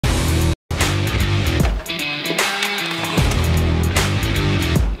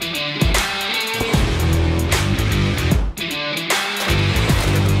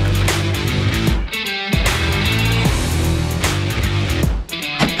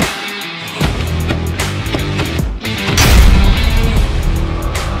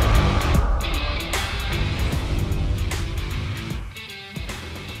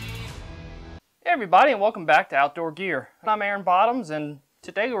everybody, and welcome back to Outdoor Gear. I'm Aaron Bottoms, and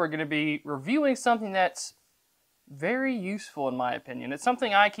today we're going to be reviewing something that's very useful in my opinion. It's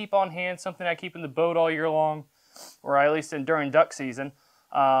something I keep on hand, something I keep in the boat all year long, or at least during duck season.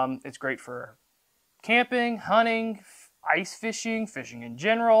 It's great for camping, hunting, ice fishing, fishing in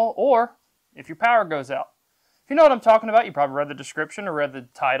general, or if your power goes out. If you know what I'm talking about, you probably read the description or read the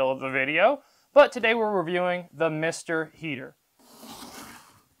title of the video, but today we're reviewing the Mr. Heater.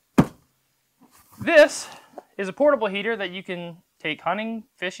 This is a portable heater that you can take hunting,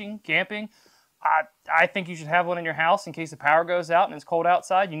 fishing, camping. I think you should have one in your house in case the power goes out and it's cold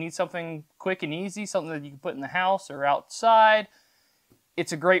outside. You need something quick and easy, something that you can put in the house or outside.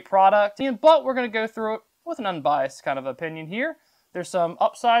 It's a great product, but we're going to go through it with an unbiased kind of opinion here. There's some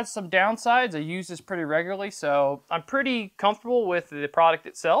upsides, some downsides. I use this pretty regularly, so I'm pretty comfortable with the product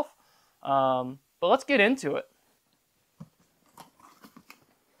itself. But let's get into it.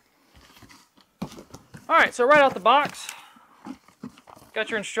 Alright, so right out the box, got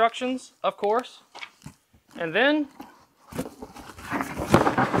your instructions, of course, and then,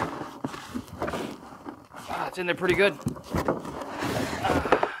 it's in there pretty good.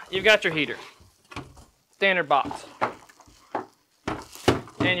 You've got your heater, standard box,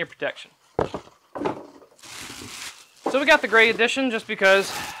 and your protection. So we got the gray edition just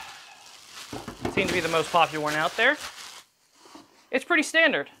because it seems to be the most popular one out there. It's pretty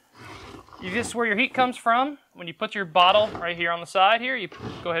standard. This is where your heat comes from. When you put your bottle right here on the side here, you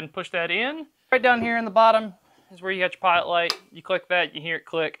go ahead and push that in. Right down here in the bottom is where you got your pilot light. You click that, you hear it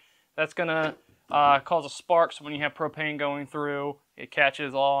click. That's gonna cause a spark, so when you have propane going through, it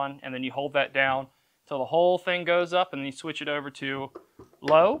catches on, and then you hold that down till the whole thing goes up, and then you switch it over to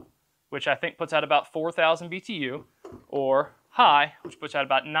low, which I think puts out about 4,000 BTU, or high, which puts out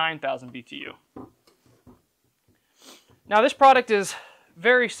about 9,000 BTU. Now this product is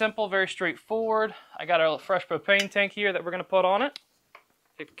very simple, very straightforward. I got a fresh propane tank here that we're going to put on it.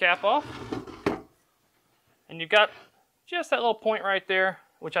 Take the cap off. And you've got just that little point right there,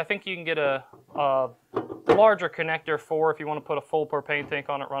 which I think you can get a larger connector for if you want to put a full propane tank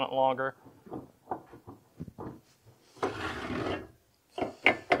on it, run it longer.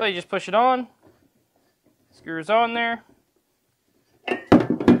 So you just push it on. Screws on there.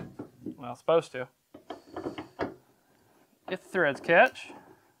 Well, it's supposed to. If the threads catch,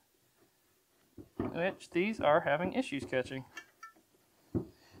 which these are having issues catching.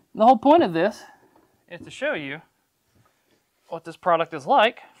 The whole point of this is to show you what this product is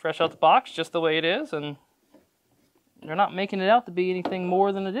like, fresh out the box, just the way it is, and they're not making it out to be anything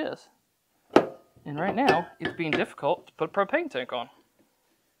more than it is. And right now, it's being difficult to put a propane tank on.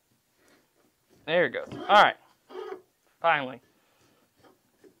 There it goes. All right, finally.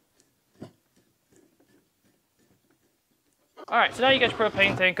 Alright, so now you got your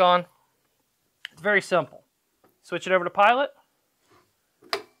propane tank on. It's very simple. Switch it over to pilot.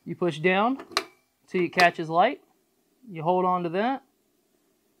 You push down until it catches light. You hold on to that.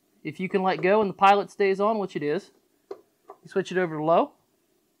 If you can let go and the pilot stays on, which it is, you switch it over to low.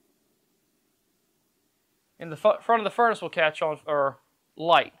 And the front of the furnace will catch on, or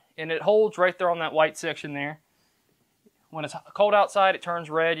light. And it holds right there on that white section there. When it's cold outside, it turns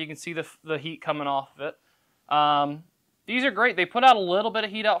red. You can see the heat coming off of it. These are great. They put out a little bit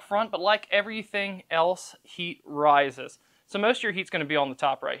of heat out front, but like everything else, heat rises. So most of your heat's going to be on the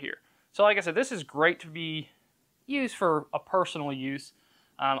top right here. So like I said, this is great to be used for a personal use.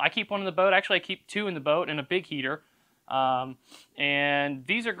 I keep one in the boat. Actually, I keep two in the boat and a big heater. And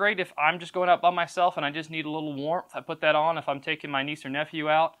these are great if I'm just going out by myself and I just need a little warmth. I put that on. If I'm taking my niece or nephew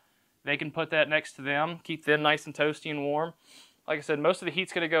out, they can put that next to them. Keep them nice and toasty and warm. Like I said, most of the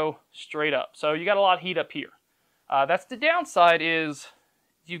heat's going to go straight up. So you got a lot of heat up here. That's the downside is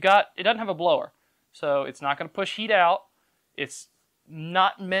it doesn't have a blower. So it's not going to push heat out. It's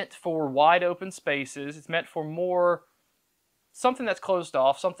not meant for wide open spaces. It's meant for more something that's closed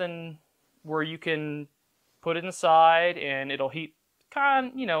off, something where you can put it inside and it'll heat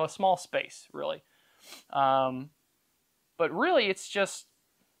a small space really. But really it's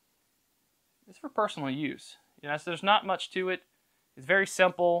for personal use. So there's not much to it. It's very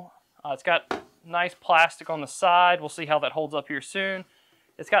simple. It's got nice plastic on the side. We'll see how that holds up here soon.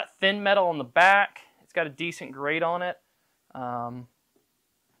 It's got thin metal on the back. It's got a decent grate on it.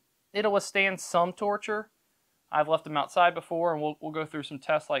 It'll withstand some torture. I've left them outside before, and we'll go through some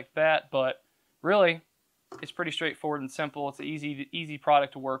tests like that. But really, it's pretty straightforward and simple. It's an easy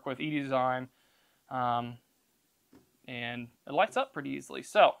product to work with, easy design, and it lights up pretty easily.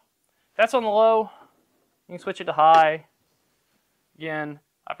 So that's on the low. You can switch it to high. Again,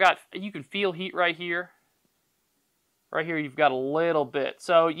 you can feel heat right here. Right here you've got a little bit.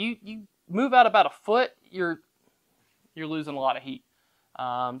 So you move out about a foot, you're losing a lot of heat.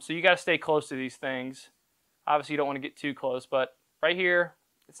 So you got to stay close to these things. Obviously, you don't want to get too close, but right here,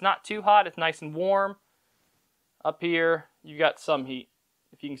 it's not too hot. It's nice and warm. Up here, you got some heat.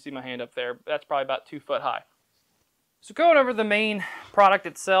 If you can see my hand up there, that's probably about 2 foot high. So going over the main product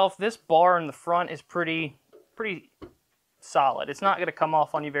itself, this bar in the front is pretty solid. It's not going to come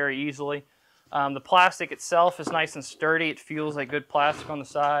off on you very easily. The plastic itself is nice and sturdy. It feels like good plastic on the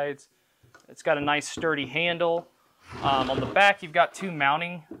sides. It's got a nice sturdy handle. On the back, you've got 2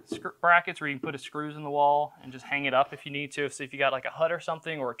 mounting brackets where you can put screws in the wall and just hang it up if you need to. So if you got like a hut or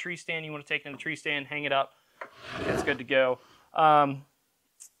something, or a tree stand you want to take in the tree stand, hang it up, it's good to go.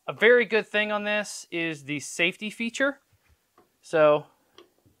 A very good thing on this is the safety feature. So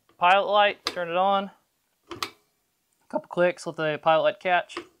pilot light, turn it on. A couple clicks, let the pilot light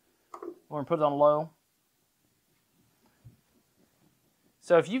catch. We're going to put it on low.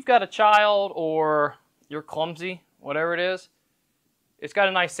 So if you've got a child or you're clumsy, whatever it is, it's got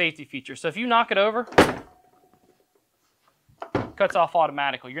a nice safety feature. So if you knock it over, it cuts off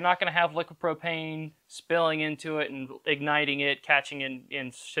automatically. You're not going to have liquid propane spilling into it and igniting it, catching it,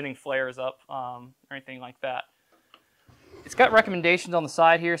 and sending flares up or anything like that. It's got recommendations on the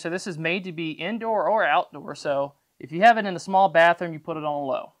side here. So this is made to be indoor or outdoor. So if you have it in a small bathroom, you put it on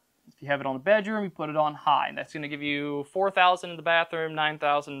low. If you have it on a bedroom, you put it on high. And that's going to give you 4,000 in the bathroom,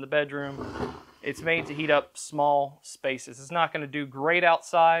 9,000 in the bedroom. It's made to heat up small spaces. It's not going to do great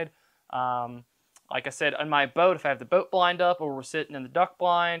outside. Like I said, on my boat, if I have the boat blind up or we're sitting in the duck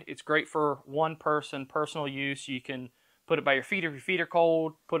blind, it's great for one person, personal use. You can put it by your feet if your feet are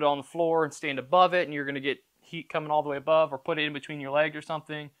cold, put it on the floor and stand above it, and you're going to get heat coming all the way above, or put it in between your legs or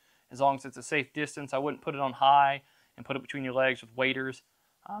something, as long as it's a safe distance. I wouldn't put it on high and put it between your legs with waders.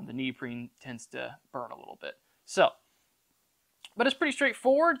 The neoprene tends to burn a little bit. So, but it's pretty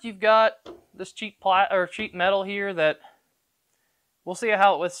straightforward. You've got this cheap metal here that we'll see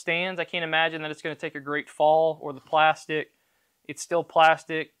how it withstands. I can't imagine that it's going to take a great fall, or the plastic. It's still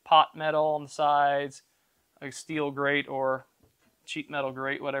plastic, pot metal on the sides, a steel grate or cheap metal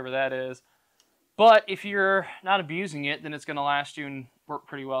grate, whatever that is. But if you're not abusing it, then it's going to last you and work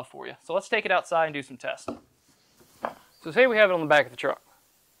pretty well for you. So let's take it outside and do some tests. So say we have it on the back of the truck.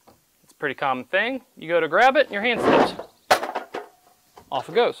 It's a pretty common thing. You go to grab it and your hand slips. Off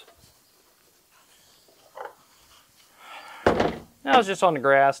it goes. Now it's just on the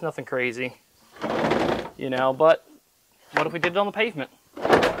grass, nothing crazy, you know, but what if we did it on the pavement?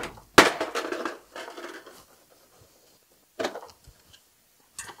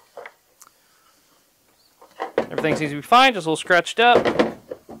 Everything seems to be fine, just a little scratched up.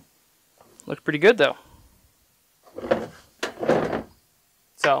 Looks pretty good though.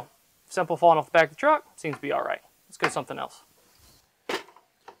 So, simple falling off the back of the truck, seems to be all right. Let's go to something else.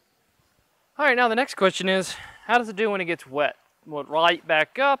 All right, now the next question is, how does it do when it gets wet? Will it light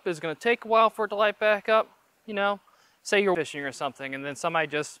back up? Is it going to take a while for it to light back up? You know, say you're fishing or something and then somebody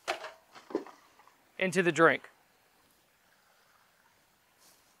just into the drink.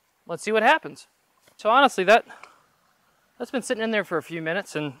 Let's see what happens. So honestly, that's been sitting in there for a few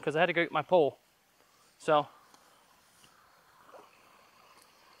minutes, and because I had to go get my pole. So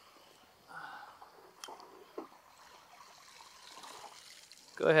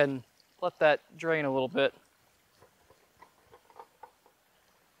go ahead and let that drain a little bit.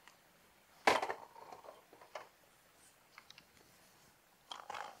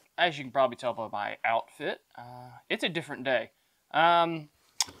 As you can probably tell by my outfit, it's a different day.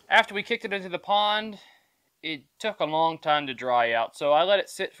 After we kicked it into the pond, it took a long time to dry out. So I let it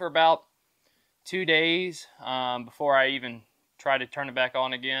sit for about 2 days before I even tried to turn it back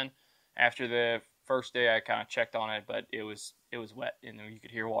on again. After the first day, I kind of checked on it, but it was wet, and you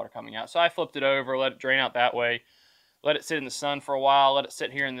could hear water coming out. So I flipped it over, let it drain out that way, let it sit in the sun for a while, let it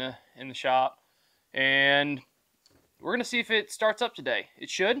sit here in the shop, and we're gonna see if it starts up today. It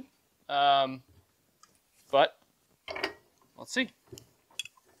should, but let's see.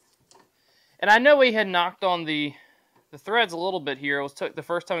 And I know we had knocked on the threads a little bit here. It was the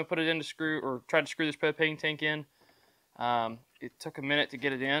first time we put it in to screw, or tried to screw this propane tank in. It took a minute to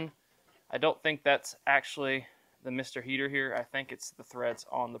get it in. I don't think that's actually the Mr. Heater here. I think it's the threads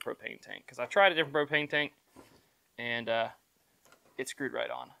on the propane tank, because I tried a different propane tank and it screwed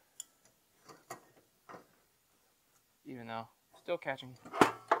right on. Even though still catching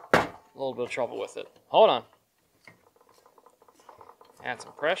a little bit of trouble with it. Hold on. Add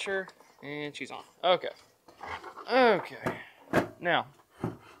some pressure, and she's on. Okay. Okay. Now,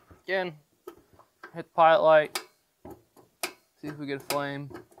 again, hit the pilot light. See if we get a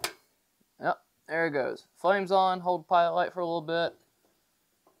flame. Yep, there it goes. Flame's on. Hold the pilot light for a little bit.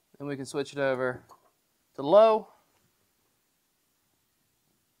 and we can switch it over to low,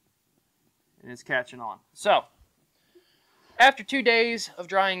 and it's catching on. So, after 2 days of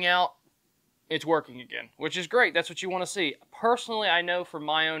drying out, it's working again, which is great. That's what you want to see. Personally, I know from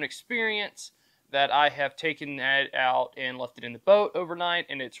my own experience that I have taken that out and left it in the boat overnight,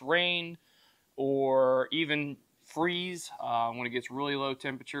 and it's rained or even freeze when it gets really low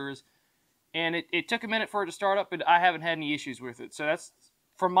temperatures. And it took a minute for it to start up, but I haven't had any issues with it. So that's,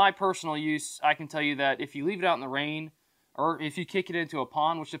 from my personal use, I can tell you that if you leave it out in the rain, or if you kick it into a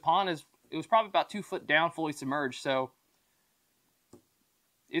pond, which the pond it was probably about 2 foot down, fully submerged, so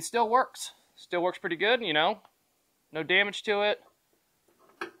it still works. Still works pretty good, you know. No damage to it.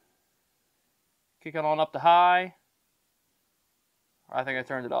 Kick it on up to high. I think I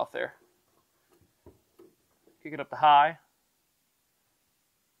turned it off there. Kick it up to high.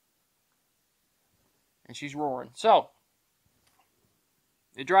 And she's roaring. So,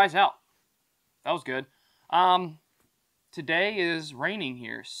 it dries out. That was good. Today is raining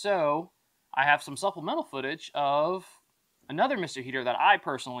here, so I have some supplemental footage of another Mr. Heater that I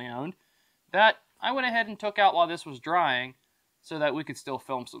personally owned that I went ahead and took out while this was drying so that we could still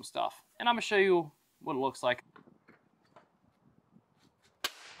film some stuff. And I'm going to show you what it looks like.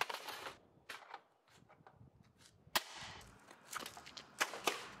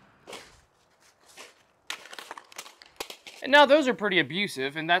 And now those are pretty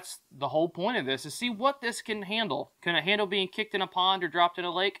abusive, and that's the whole point of this, is see what this can handle. Can it handle being kicked in a pond or dropped in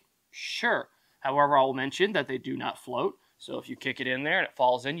a lake? Sure. However, I'll mention that they do not float. So if you kick it in there and it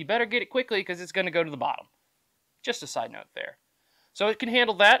falls in, you better get it quickly because it's going to go to the bottom. Just a side note there. So it can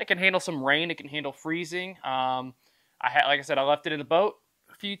handle that. It can handle some rain. It can handle freezing. Like I said, I left it in the boat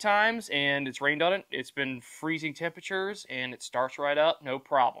a few times and it's rained on it. It's been freezing temperatures and it starts right up. No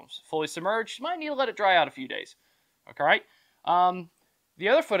problems. Fully submerged. You might need to let it dry out a few days. Okay. The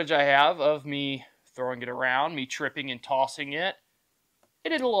other footage I have of me throwing it around, me tripping and tossing it, it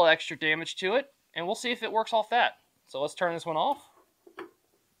did a little extra damage to it, and we'll see if it works off that. So let's turn this one off,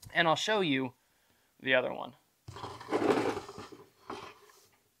 and I'll show you the other one.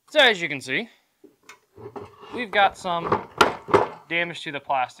 So as you can see, we've got some damage to the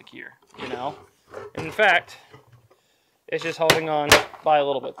plastic here, you know. And in fact, it's just holding on by a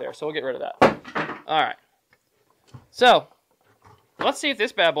little bit there, so we'll get rid of that. All right. So let's see if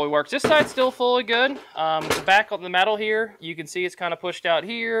this bad boy works. This side's still fully good. The back on the metal here, you can see it's kind of pushed out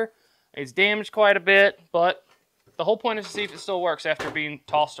here. It's damaged quite a bit, but the whole point is to see if it still works after being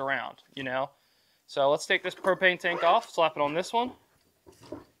tossed around, you know. So let's take this propane tank off, slap it on this one,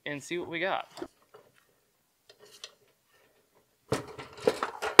 and see what we got.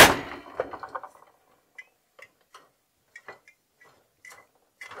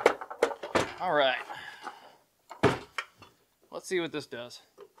 All right. Let's see what this does.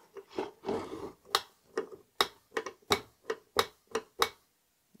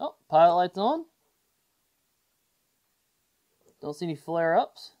 Oh, pilot light's on. Don't see any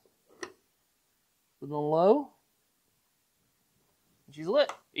flare-ups. Put it on low. She's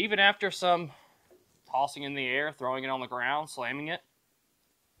lit. Even after some tossing in the air, throwing it on the ground, slamming it,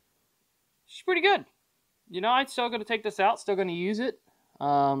 she's pretty good. You know, I'm still going to take this out, still going to use it.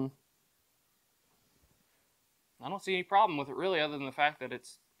 I don't see any problem with it really, other than the fact that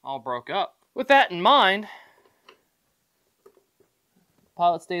it's all broke up. With that in mind,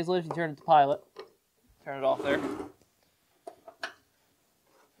 pilot stays lit if you turn it to pilot. Turn it off there.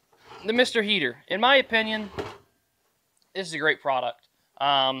 The Mr. Heater. In my opinion, this is a great product.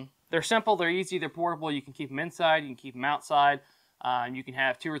 They're simple, they're easy, they're portable. You can keep them inside, you can keep them outside. You can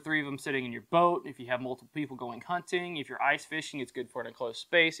have 2 or 3 of them sitting in your boat. If you have multiple people going hunting, if you're ice fishing, it's good for an enclosed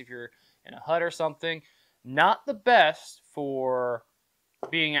space. If you're in a hut or something. Not the best for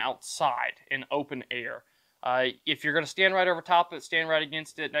being outside in open air. If you're going to stand right over top of it, stand right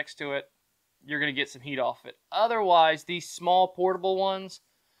against it, next to it, you're going to get some heat off it. Otherwise, these small portable ones,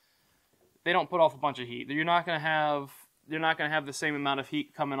 they don't put off a bunch of heat. You're not going to have the same amount of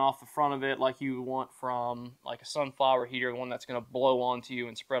heat coming off the front of it like you want from like a sunflower heater, one that's going to blow onto you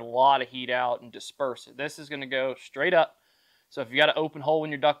and spread a lot of heat out and disperse it. This is going to go straight up. So if you got an open hole in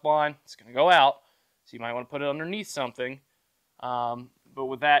your duck blind, it's going to go out. So you might want to put it underneath something. But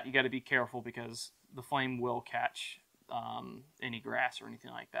with that, you got to be careful because the flame will catch any grass or anything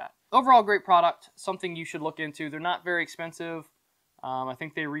like that. Overall, great product. Something you should look into. They're not very expensive. I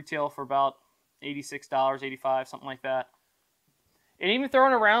think they retail for about $86, $85, something like that. And even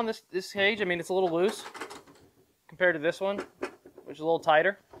throwing around this cage, I mean, it's a little loose compared to this one, which is a little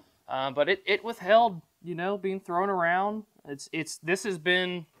tighter. But it withheld, you know, being thrown around. This has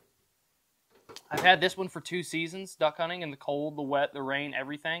been, I've had this one for 2 seasons, duck hunting in the cold, the wet, the rain,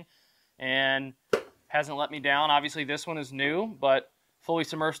 everything, and hasn't let me down. Obviously, this one is new, but fully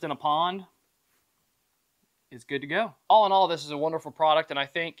submersed in a pond is good to go. All in all, this is a wonderful product, and I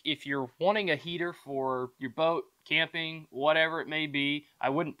think if you're wanting a heater for your boat, camping, whatever it may be, I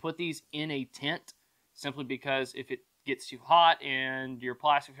wouldn't put these in a tent, simply because if it gets too hot and your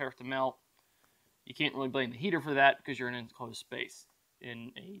plastic starts to melt, you can't really blame the heater for that because you're in an enclosed space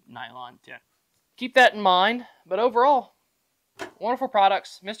in a nylon tent. Keep that in mind, but overall, wonderful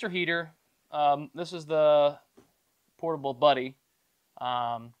products. Mr. Heater, this is the portable buddy,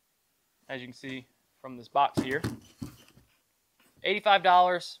 as you can see from this box here.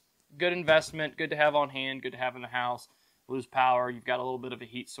 $85, good investment, good to have on hand, good to have in the house. Lose power, you've got a little bit of a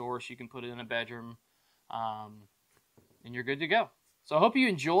heat source, you can put it in a bedroom, and you're good to go. So I hope you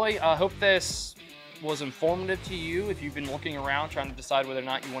enjoy. I hope this was informative to you if you've been looking around trying to decide whether or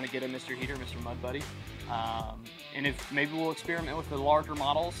not you want to get a Mr. Heater, Mr. Mud Buddy. And if maybe we'll experiment with the larger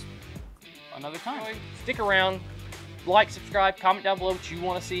models another time. Stick around, like, subscribe, comment down below what you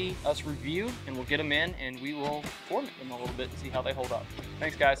want to see us review, and we'll get them in and we will format them a little bit and see how they hold up.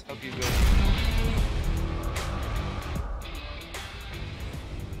 Thanks guys, hope you enjoyed.